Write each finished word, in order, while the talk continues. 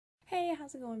Hey,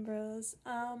 how's it going, bros?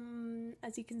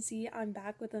 As you can see, I'm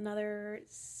back with another.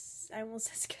 I almost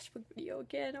said sketchbook video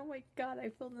again. Oh my god, I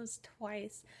filmed this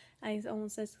twice. I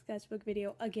almost said sketchbook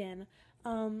video again.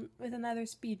 With another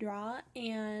speed draw,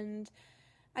 and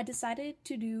I decided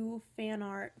to do fan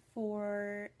art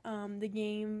for the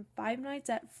game Five Nights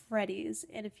at Freddy's.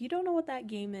 And if you don't know what that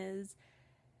game is,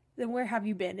 then where have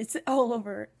you been? It's all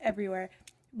over everywhere.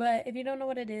 But if you don't know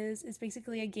what it is, it's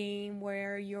basically a game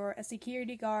where you're a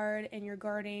security guard and you're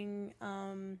guarding,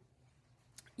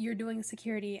 you're doing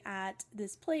security at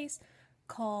this place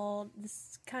called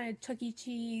this kind of Chuck E.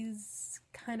 Cheese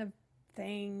kind of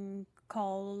thing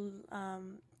called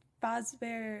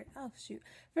Fazbear. Oh shoot,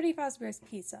 Freddy Fazbear's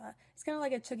Pizza. It's kind of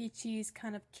like a Chuck E. Cheese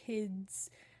kind of kids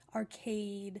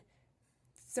arcade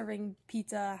serving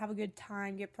pizza, have a good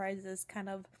time, get prizes kind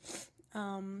of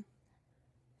um,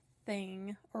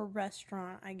 thing or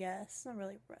restaurant, I guess. Not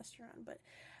really a restaurant, but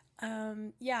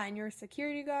yeah, and you're a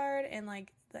security guard, and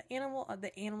like the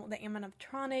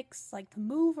animatronics like to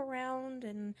move around,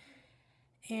 and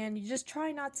you just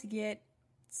try not to get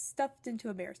stuffed into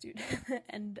a bear suit at the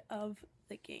end of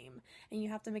the game. And you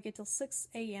have to make it till 6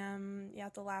 a.m. You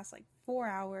have to last like 4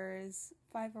 hours,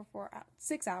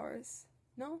 6 hours.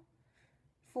 No,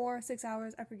 4 6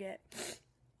 hours. I forget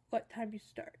what time you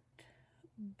start,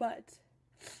 but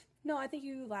no, I think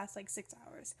you last like 6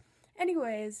 hours.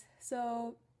 Anyways,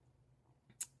 so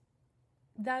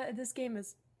that this game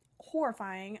is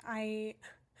horrifying. I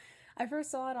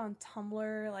first saw it on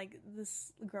Tumblr. Like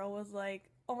this girl was like,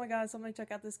 "Oh my god, somebody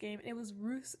check out this game." And it was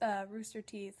Rooster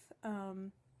Teeth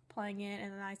playing it,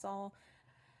 and then I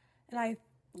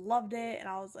loved it, and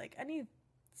I was like, I need to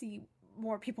see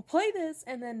more people play this.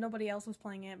 And then nobody else was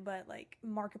playing it but like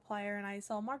Markiplier, and I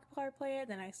saw Markiplier play it,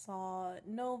 then I saw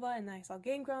Nova, and then I saw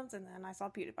Game Grumps, and then I saw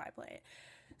PewDiePie play it.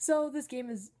 So this game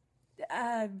is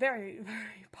very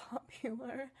very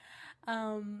popular.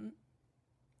 um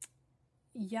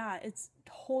yeah, it's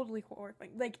totally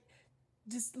horrifying. Like,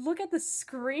 just look at the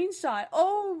screenshot.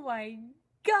 Oh my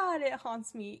god, it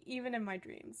haunts me even in my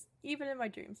dreams. Even in my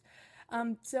dreams.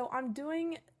 So I'm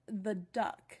doing the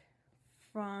duck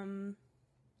from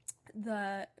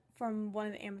one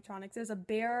of the animatronics. There's a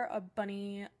bear, a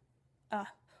bunny, a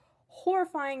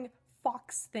horrifying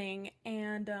fox thing,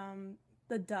 and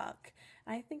the duck.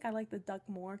 I think I like the duck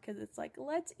more because it's like,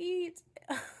 let's eat.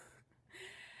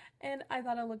 And I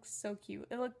thought it looked so cute.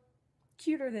 It looked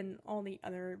cuter than all the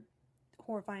other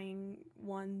horrifying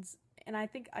ones, and I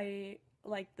think I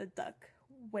like the duck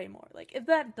way more. Like, if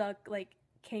that duck like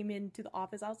came into the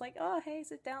office, I was like, oh hey,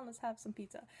 sit down, let's have some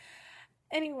pizza.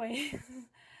 Anyway,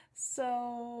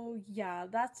 so yeah,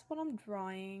 that's what I'm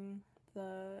drawing.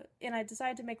 And I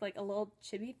decided to make like a little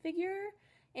chibi figure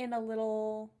and a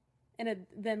little and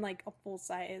then like a full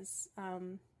size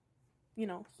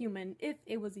human, if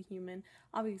it was a human.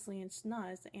 Obviously it's not,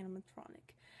 it's an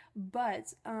animatronic.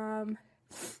 But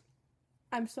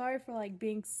I'm sorry for like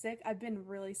being sick. I've been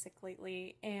really sick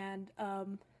lately, and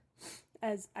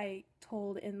as I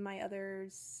told in my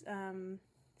others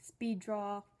speed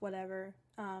draw whatever,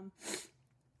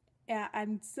 yeah,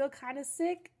 I'm still kind of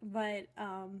sick, but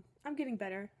I'm getting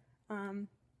better. um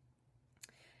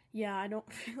yeah, I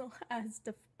don't feel as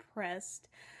depressed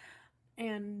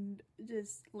and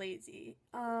just lazy.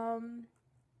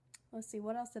 Let's see,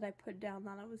 what else did I put down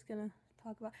that I was gonna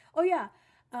talk about? Oh yeah,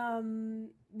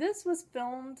 this was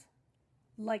filmed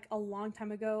like a long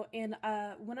time ago, and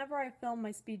whenever I film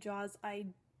my speed draws, I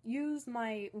use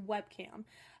my webcam.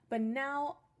 But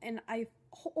now, and I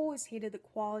always hated the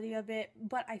quality of it,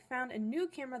 but I found a new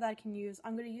camera that I can use.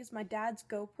 I'm gonna use my dad's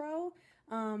GoPro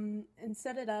and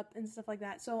set it up and stuff like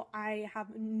that. So I have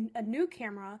a new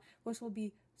camera, which will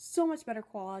be so much better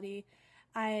quality.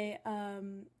 I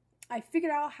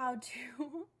figured out how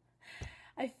to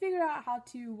I figured out how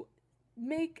to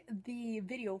make the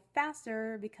video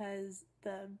faster, because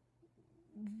the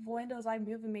Windows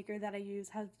iMovie Maker that I use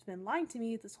has been lying to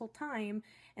me this whole time,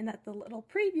 and that the little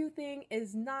preview thing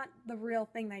is not the real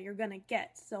thing that you're gonna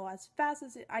get. So as fast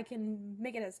as I can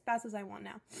make it as fast as I want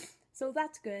now. So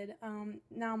that's good.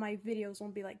 Now my videos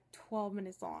won't be like 12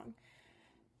 minutes long.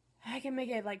 I can make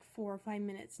it like 4 or 5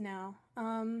 minutes now.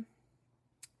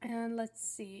 And let's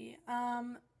see.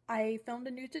 I filmed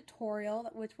a new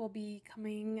tutorial which will be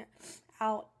coming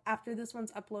out after this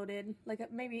one's uploaded,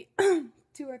 like maybe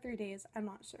 2 or 3 days, I'm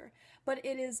not sure. But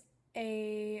it is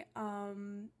a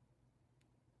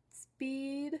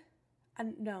speed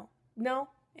no,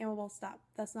 and we'll stop.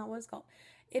 That's not what it's called.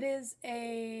 It is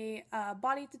a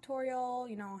body tutorial,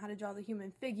 how to draw the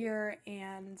human figure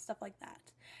and stuff like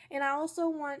that. And I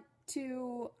also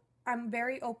I'm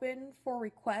very open for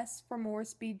requests for more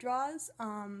speed draws.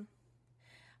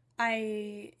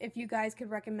 if you guys could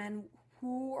recommend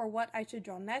who or what I should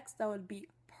draw next, that would be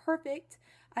perfect.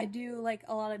 I do like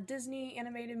a lot of Disney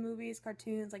animated movies,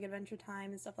 cartoons like Adventure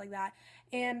Time and stuff like that.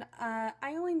 And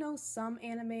I only know some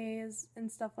animes and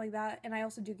stuff like that. And I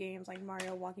also do games like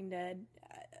Mario, Walking Dead,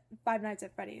 Five Nights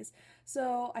at Freddy's.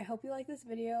 So I hope you like this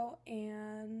video,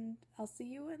 and I'll see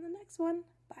you in the next one.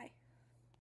 Bye.